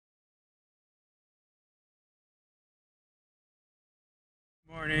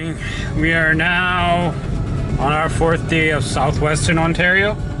Morning. We are now on our fourth day of Southwestern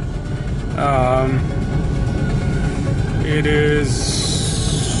Ontario. It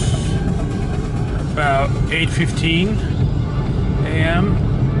is about 8:15 a.m.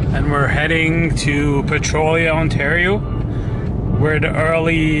 and we're heading to Petrolia, Ontario, where the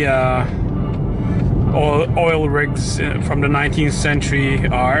early oil rigs from the 19th century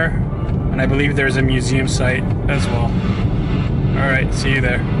are, and I believe there's a museum site as well. Alright, see you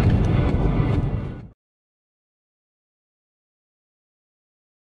there.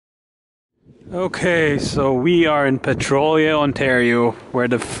 Okay, so we are in Petrolia, Ontario, where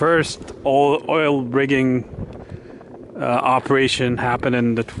the first oil rigging operation happened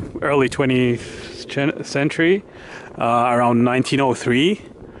in the early 20th century, around 1903.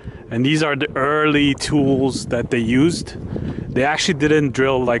 And these are the early tools that they used. They actually didn't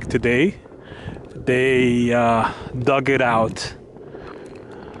drill like today. They dug it out.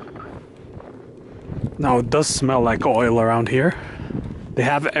 Now it does smell like oil around here. They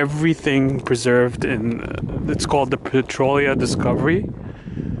have everything preserved in, it's called the Petrolia discovery.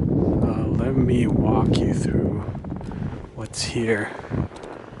 Let me walk you through what's here.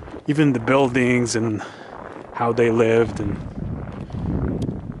 Even the buildings and how they lived. And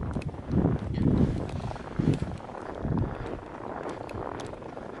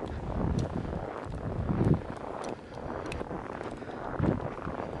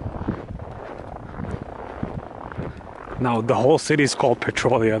now the whole city is called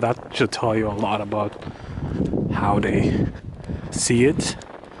Petrolia. That should tell you a lot about how they see it.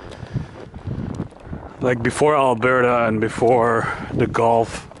 Like before Alberta and before the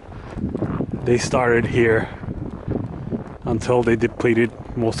Gulf, they started here until they depleted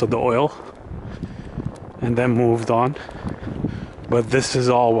most of the oil and then moved on. But this is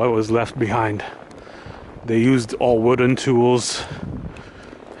all what was left behind. They used all wooden tools,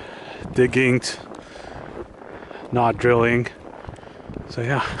 digging, not drilling. So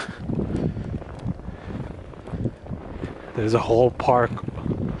yeah, there's a whole park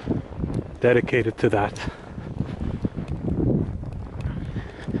dedicated to that.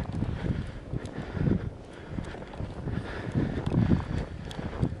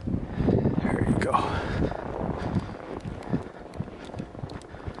 There you go.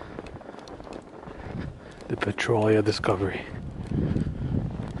 The Petrolia discovery.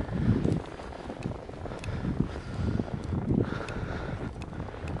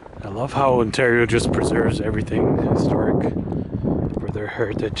 I love how Ontario just preserves everything historic for their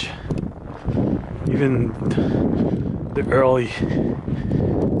heritage. Even the early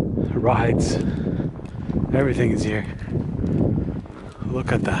rides, everything is here.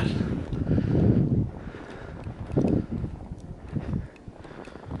 Look at that.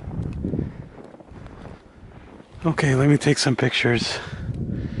 Okay, let me take some pictures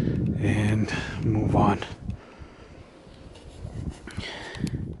and move on.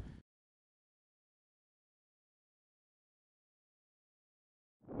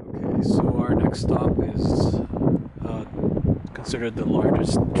 So our next stop is considered the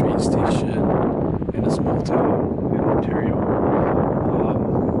largest train station in a small town in Ontario.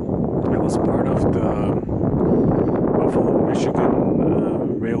 It was part of the Buffalo,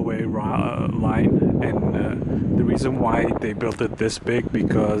 Michigan railway line, and the reason why they built it this big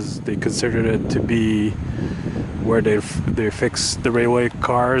because they considered it to be where they fixed the railway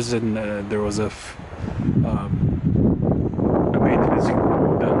cars, and there was a maintenance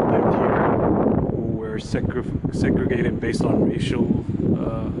crew that lived here who were segregated based on racial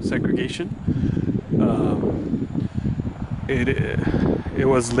segregation. It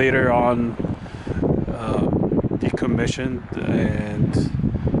was later on decommissioned and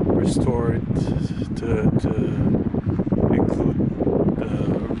restored to include the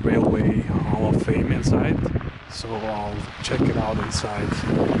Railway Hall of Fame inside. So I'll check it out inside.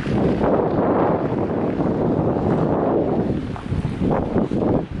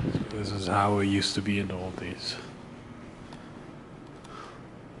 This is how it used to be in the old days.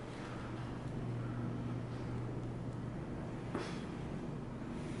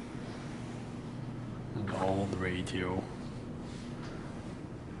 An old radio.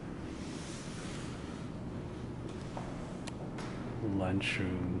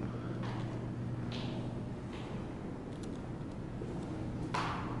 Lunchroom.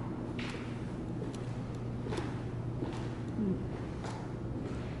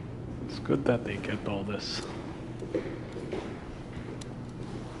 It's good that they kept all this.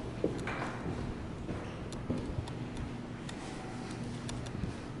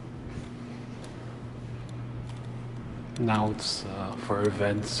 Now it's for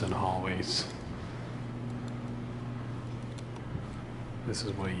events and hallways. This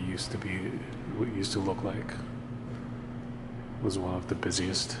is what it used to be, what it used to look like. It was one of the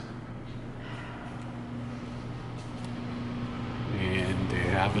busiest. And they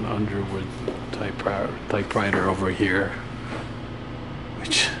have an Underwood typewriter over here,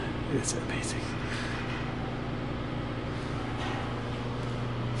 which is amazing.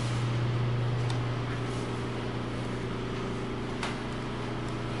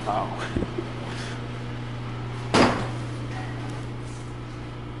 Wow.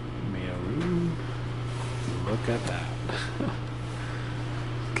 Maroon. Look at that.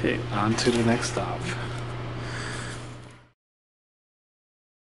 Okay, on to the next stop.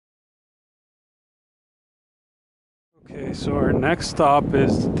 Okay, so our next stop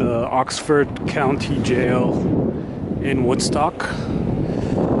is the Oxford County Jail in Woodstock.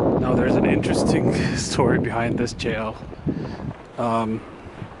 Now there's an interesting story behind this jail.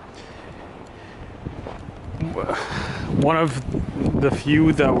 One of the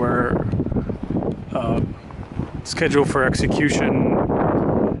few that were scheduled for execution,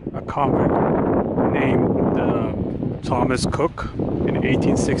 a convict named Thomas Cook in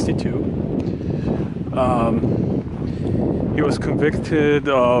 1862. He was convicted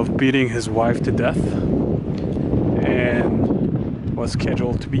of beating his wife to death and was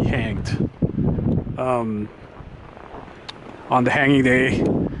scheduled to be hanged. On the hanging day,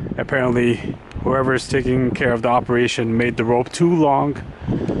 apparently whoever is taking care of the operation made the rope too long,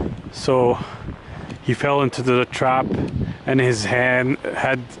 so he fell into the trap and his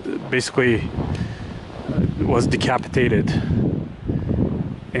head basically was decapitated.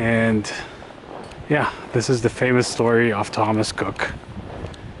 And yeah, this is the famous story of Thomas Cook.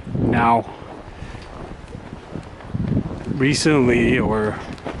 Now, recently, or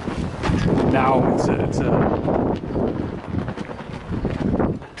now,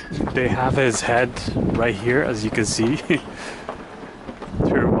 they have his head right here, as you can see, to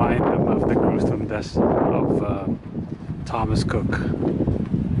remind them of the gruesome death of Thomas Cook.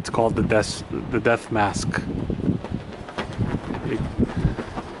 It's called the death mask.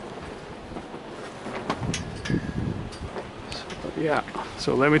 Yeah,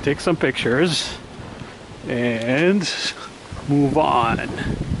 so let me take some pictures and move on.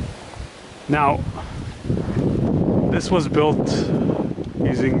 Now, this was built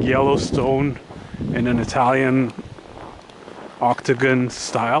using yellow stone in an Italian octagon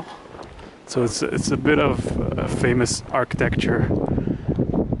style. So it's a bit of a famous architecture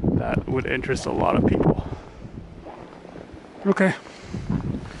that would interest a lot of people.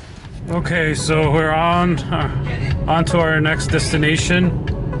 Okay, so we're on to our next destination.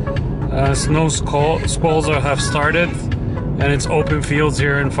 Snow squalls have started, and it's open fields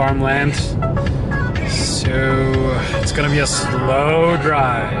here in farmland. So it's gonna be a slow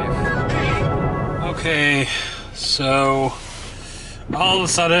drive. Okay, so all of a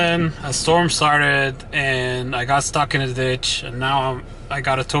sudden a storm started and I got stuck in a ditch, and now I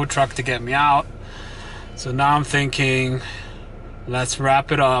got a tow truck to get me out. So now I'm thinking, let's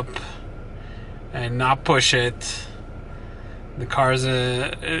wrap it up and not push it. The car's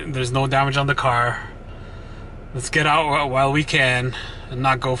there's no damage on the car. Let's get out while we can and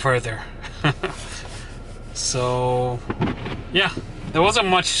not go further. So yeah, there wasn't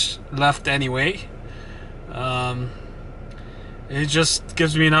much left anyway. It just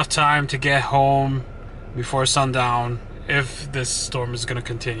gives me enough time to get home before sundown if this storm is gonna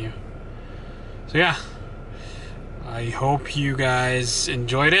continue. So yeah, I hope you guys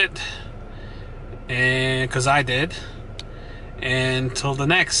enjoyed it, and because I did. And until the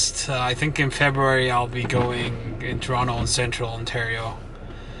next, I think in February I'll be going in Toronto and Central Ontario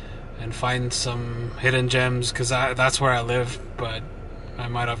and find some hidden gems, because that's where I live, but I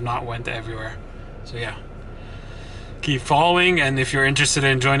might have not went everywhere. So yeah, keep following, and if you're interested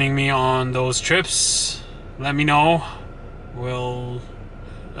in joining me on those trips, let me know. We'll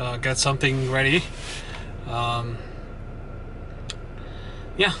get something ready.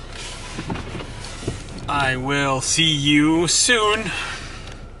 Yeah, I will see you soon.